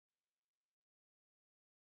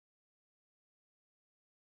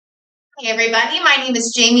Hey everybody, my name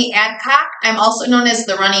is Jamie Adcock. I'm also known as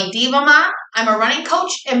the Running Diva Mom. I'm a running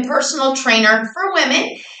coach and personal trainer for women,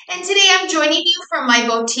 and today I'm joining you from my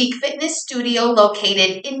boutique fitness studio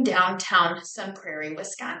located in downtown Sun Prairie,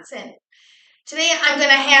 Wisconsin. Today I'm going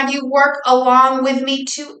to have you work along with me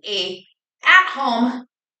to a at-home,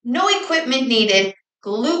 no equipment needed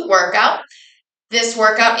glute workout. This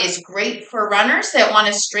workout is great for runners that want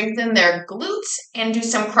to strengthen their glutes and do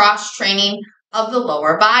some cross training of the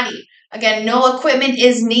lower body. Again, no equipment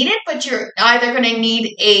is needed, but you're either going to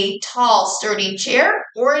need a tall, sturdy chair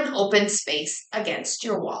or an open space against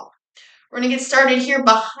your wall. We're going to get started here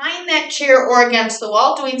behind that chair or against the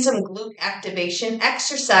wall doing some glute activation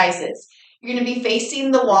exercises. You're going to be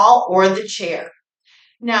facing the wall or the chair.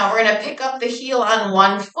 Now we're going to pick up the heel on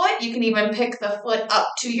one foot. You can even pick the foot up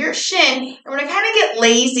to your shin. And we're going to kind of get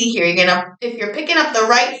lazy here. If you're picking up the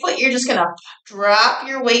right foot, you're just going to drop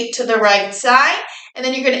your weight to the right side. And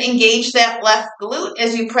then you're going to engage that left glute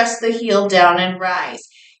as you press the heel down and rise.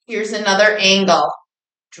 Here's another angle.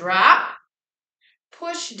 Drop,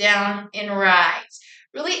 push down, and rise.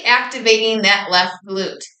 Really activating that left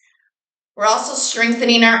glute. We're also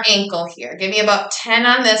strengthening our ankle here. Give me about 10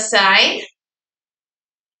 on this side.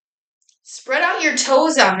 Spread out your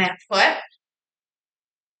toes on that foot.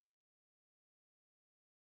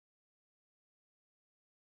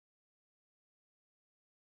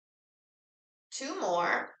 Two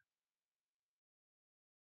more.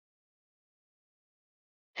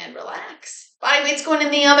 And relax. Body weight's going in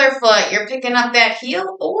the other foot. You're picking up that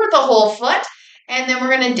heel or the whole foot. And then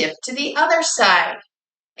we're going to dip to the other side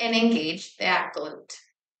and engage that glute.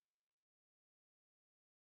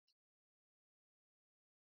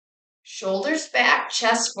 Shoulders back,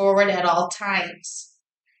 chest forward at all times.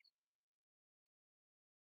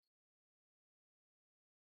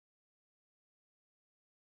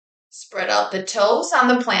 Spread out the toes on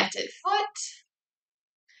the planted foot.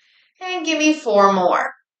 And give me 4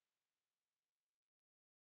 more.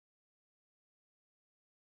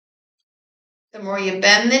 The more you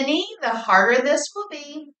bend the knee, the harder this will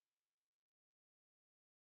be.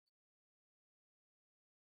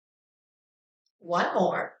 One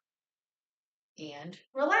more. And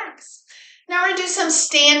relax. Now we're going to do some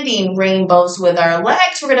standing rainbows with our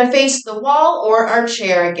legs. We're going to face the wall or our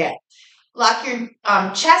chair again. Lock your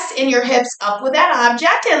chest and your hips up with that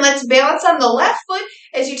object, and let's balance on the left foot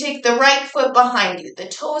as you take the right foot behind you. The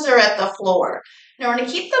toes are at the floor. Now we're going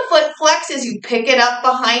to keep the foot flexed as you pick it up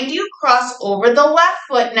behind you. Cross over the left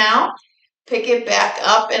foot now. Pick it back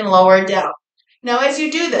up and lower down. Now as you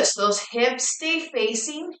do this, those hips stay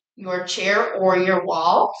facing your chair or your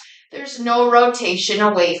wall. There's no rotation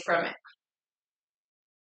away from it.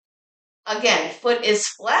 Again, foot is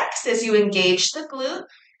flexed as you engage the glute.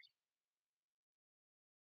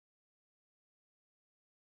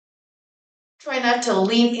 Try not to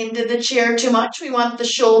lean into the chair too much. We want the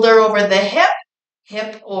shoulder over the hip,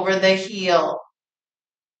 hip over the heel.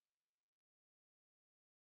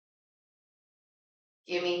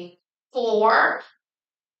 Give me 4.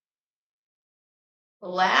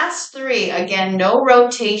 Last 3. Again, no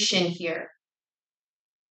rotation here.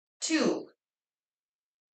 2.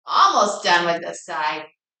 Almost done with this side.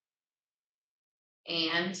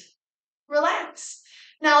 And relax.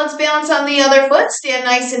 Now let's balance on the other foot. Stand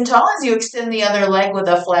nice and tall as you extend the other leg with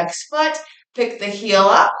a flexed foot. Pick the heel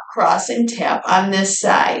up, cross and tap on this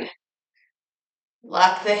side.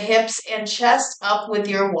 Lock the hips and chest up with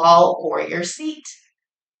your wall or your seat.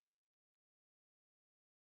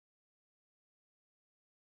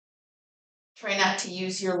 Try not to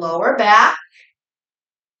use your lower back.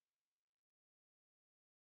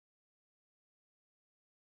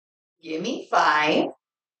 Give me 5.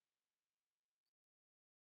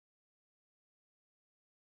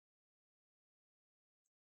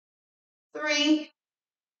 3.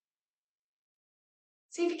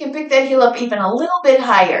 See if you can pick that heel up even a little bit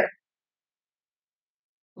higher.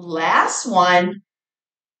 Last 1.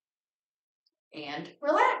 And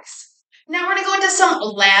relax. Now we're going to go into some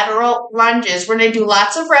lateral lunges. We're going to do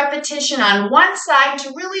lots of repetition on one side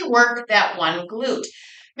to really work that one glute.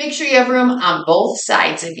 Make sure you have room on both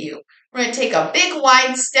sides of you. We're going to take a big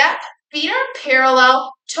wide step. Feet are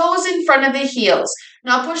parallel, toes in front of the heels.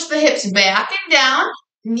 Now push the hips back and down.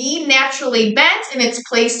 Knee naturally bent and it's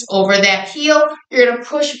placed over that heel. You're going to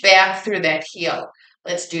push back through that heel.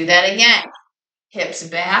 Let's do that again. Hips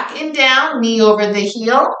back and down, knee over the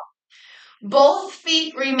heel. Both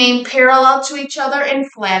feet remain parallel to each other and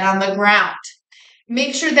flat on the ground.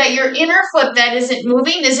 Make sure that your inner foot that isn't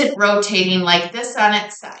moving isn't rotating like this on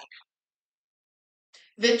its side.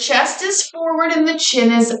 The chest is forward and the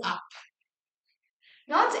chin is up.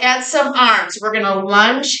 Now let's add some arms. We're going to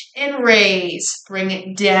lunge and raise. Bring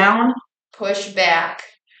it down, push back.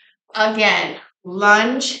 Again,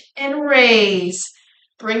 lunge and raise.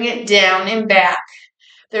 Bring it down and back.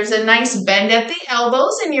 There's a nice bend at the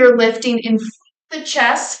elbows and you're lifting in the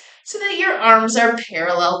chest so that your arms are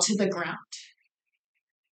parallel to the ground.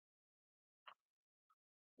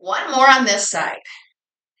 One more on this side.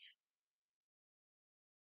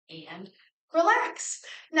 And relax.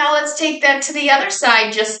 Now let's take that to the other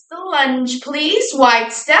side. Just the lunge, please.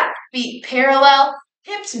 Wide step, feet parallel,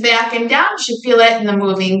 hips back and down. You should feel it in the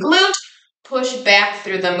moving glute. Push back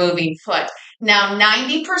through the moving foot. Now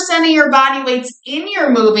 90% of your body weight's in your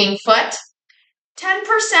moving foot.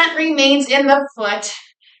 10% remains in the foot.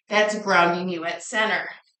 That's grounding you at center.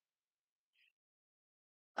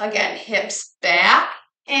 Again, hips back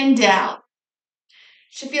and down.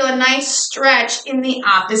 Should feel a nice stretch in the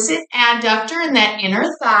opposite adductor in that inner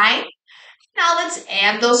thigh. Now let's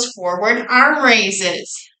add those forward arm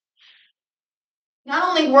raises. Not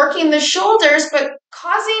only working the shoulders, but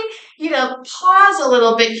causing you to pause a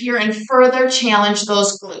little bit here and further challenge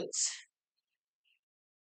those glutes.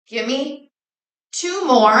 Give me 2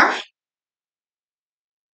 more.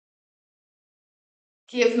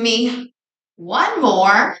 Give me 1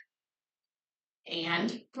 more.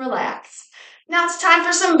 And relax. Now it's time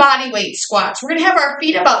for some body weight squats. We're going to have our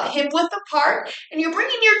feet about hip width apart, and you're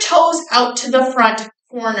bringing your toes out to the front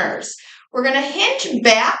corners. We're going to hinge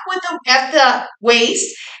back at the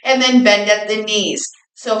waist and then bend at the knees.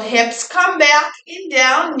 So hips come back and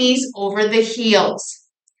down, knees over the heels.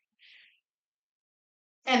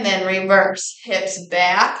 And then reverse. Hips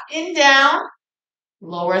back and down,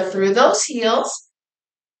 lower through those heels.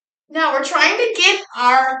 Now we're trying to get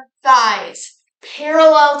our thighs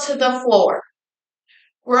parallel to the floor.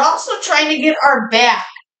 We're also trying to get our back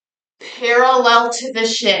parallel to the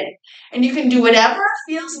shin. And you can do whatever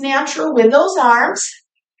feels natural with those arms.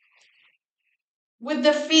 With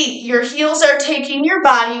the feet, your heels are taking your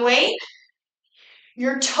body weight.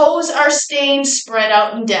 Your toes are staying spread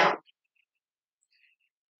out and down.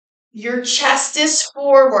 Your chest is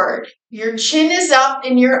forward. Your chin is up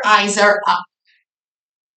and your eyes are up.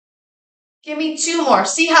 Give me 2 more.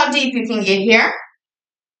 See how deep you can get here.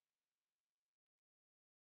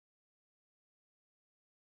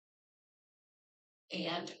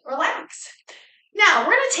 And relax. Now,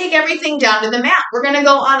 we're going to take everything down to the mat. We're going to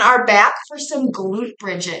go on our back for some glute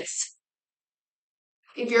bridges.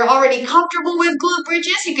 If you're already comfortable with glute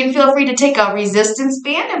bridges, you can feel free to take a resistance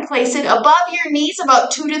band and place it above your knees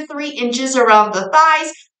about 2 to 3 inches around the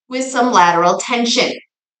thighs with some lateral tension.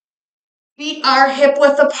 Feet are hip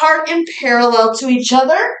width apart and parallel to each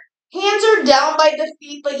other. Hands are down by the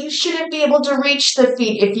feet, but you shouldn't be able to reach the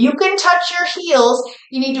feet. If you can touch your heels,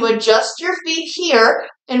 you need to adjust your feet here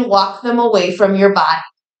and walk them away from your body.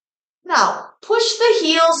 Now, push the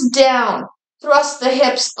heels down. Thrust the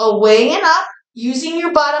hips away and up, using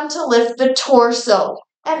your bottom to lift the torso.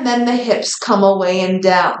 And then the hips come away and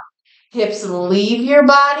down. Hips leave your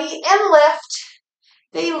body and lift.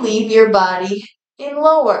 They leave your body and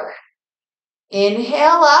lower.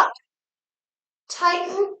 Inhale up,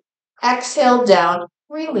 tighten. Exhale down,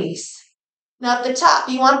 release. Now at the top,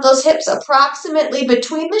 you want those hips approximately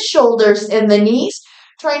between the shoulders and the knees,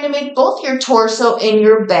 trying to make both your torso and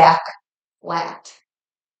your back flat.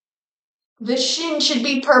 The shin should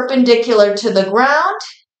be perpendicular to the ground.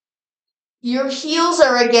 Your heels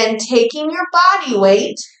are again taking your body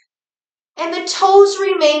weight, and the toes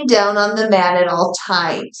remain down on the mat at all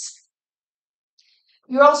times.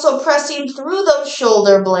 You're also pressing through those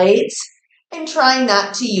shoulder blades and try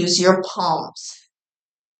not to use your palms.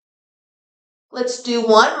 Let's do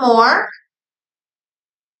 1 more.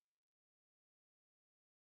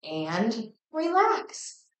 And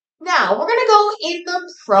relax. Now, we're going to go in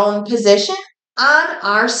the prone position on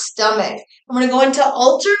our stomach. I'm going to go into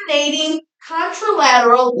alternating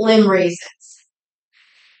contralateral limb raises.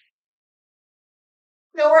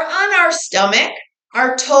 Now, we're on our stomach.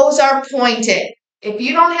 Our toes are pointed. If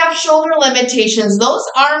you don't have shoulder limitations, those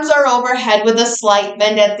arms are overhead with a slight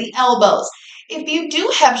bend at the elbows. If you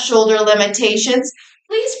do have shoulder limitations,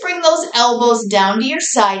 please bring those elbows down to your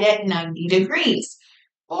side at 90 degrees.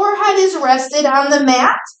 Forehead is rested on the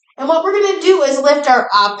mat, and what we're going to do is lift our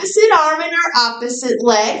opposite arm and our opposite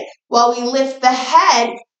leg. While we lift the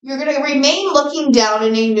head, you're going to remain looking down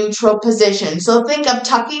in a neutral position. So think of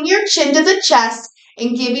tucking your chin to the chest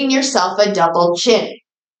and giving yourself a double chin.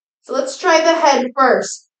 So let's try the head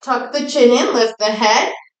first. Tuck the chin in, lift the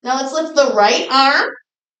head. Now let's lift the right arm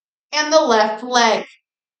and the left leg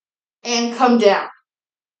and come down.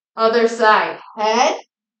 Other side, head,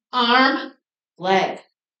 arm, leg.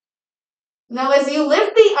 Now as you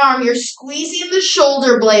lift the arm, you're squeezing the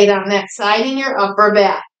shoulder blade on that side in your upper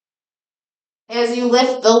back. As you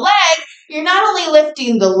lift the leg, you're not only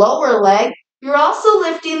lifting the lower leg, you're also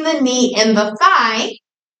lifting the knee and the thigh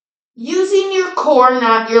using your core,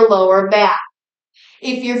 not your lower back.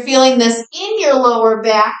 If you're feeling this in your lower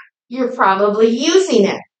back, you're probably using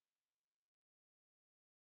it.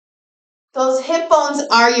 Those hip bones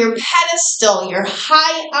are your pedestal. You're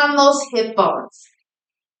high on those hip bones.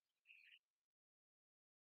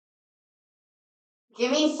 Give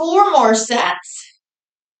me 4 more sets.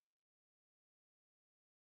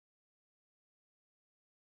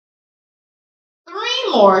 3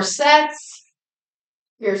 more sets.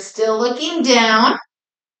 You're still looking down.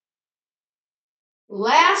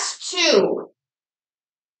 Last 2.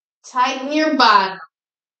 Tighten your bottom.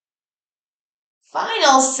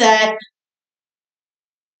 Final set.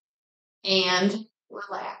 And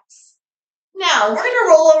relax. Now, we're going to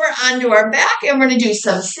roll over onto our back and we're going to do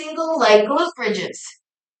some single leg glute bridges.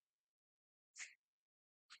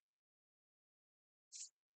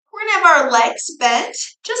 We're going to have our legs bent,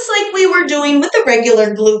 just like we were doing with the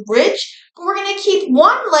regular glute bridge. But we're going to keep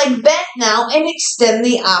one leg bent now and extend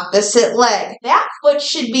the opposite leg. That foot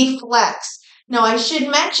should be flexed. Now, I should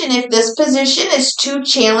mention if this position is too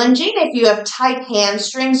challenging, if you have tight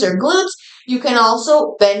hamstrings or glutes, you can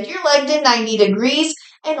also bend your leg to 90 degrees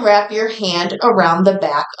and wrap your hand around the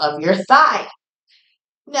back of your thigh.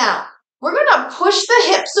 Now, we're going to push the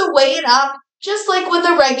hips away and up, just like with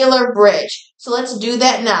a regular bridge. So let's do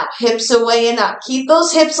that now. Hips away and up. Keep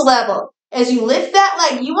those hips level. As you lift that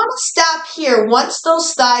leg, you want to stop here once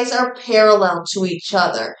those thighs are parallel to each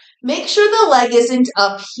other. Make sure the leg isn't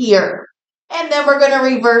up here. And then we're going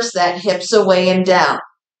to reverse that, hips away and down.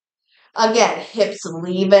 Again, hips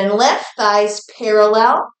leave and lift, thighs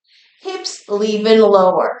parallel, hips leave and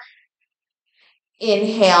lower.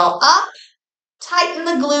 Inhale up, tighten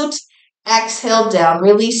the glute, exhale down,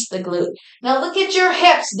 release the glute. Now look at your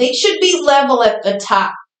hips, they should be level at the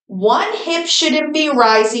top. One hip shouldn't be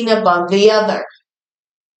rising above the other.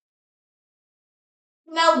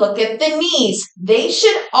 Now look at the knees, they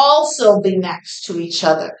should also be next to each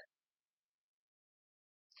other.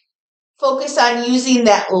 Focus on using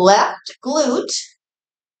that left glute,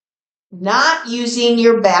 not using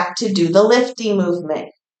your back to do the lifting movement.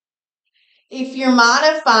 If you're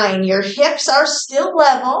modifying, your hips are still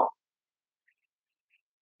level.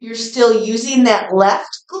 You're still using that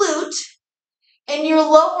left glute, and your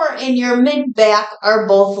lower and your mid-back are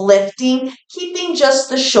both lifting, keeping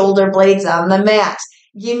just the shoulder blades on the mat.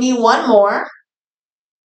 Give me 1 more,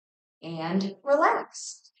 and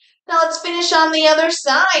relax. Now let's finish on the other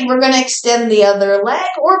side. We're going to extend the other leg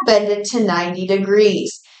or bend it to 90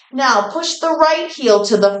 degrees. Now push the right heel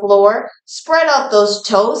to the floor. Spread out those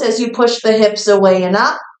toes as you push the hips away and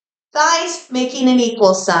up. Thighs making an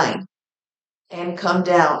equal sign. And come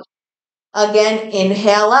down. Again,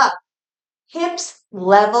 inhale up. Hips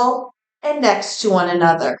level and next to one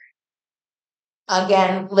another.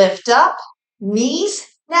 Again, lift up. Knees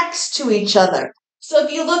next to each other. So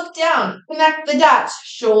if you look down, connect the dots,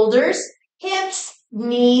 shoulders, hips,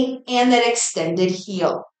 knee, and that extended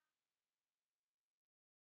heel.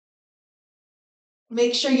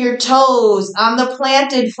 Make sure your toes on the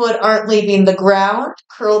planted foot aren't leaving the ground.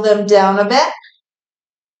 Curl them down a bit.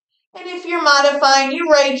 And if you're modifying, you're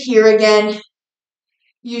right here again,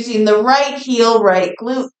 using the right heel, right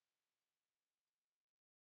glute.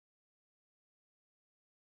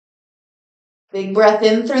 Big breath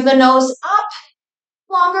in through the nose, up.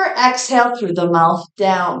 Longer exhale through the mouth,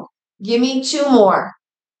 down. Give me 2 more.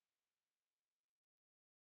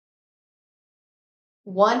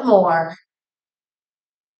 1 more.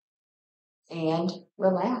 And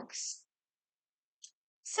relax.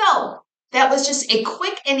 So, that was just a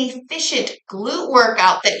quick and efficient glute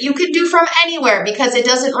workout that you can do from anywhere because it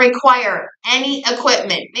doesn't require any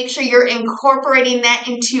equipment. Make sure you're incorporating that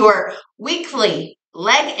into your weekly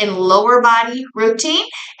leg and lower body routine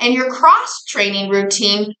and your cross-training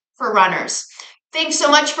routine for runners. Thanks so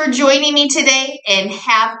much for joining me today and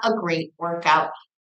have a great workout.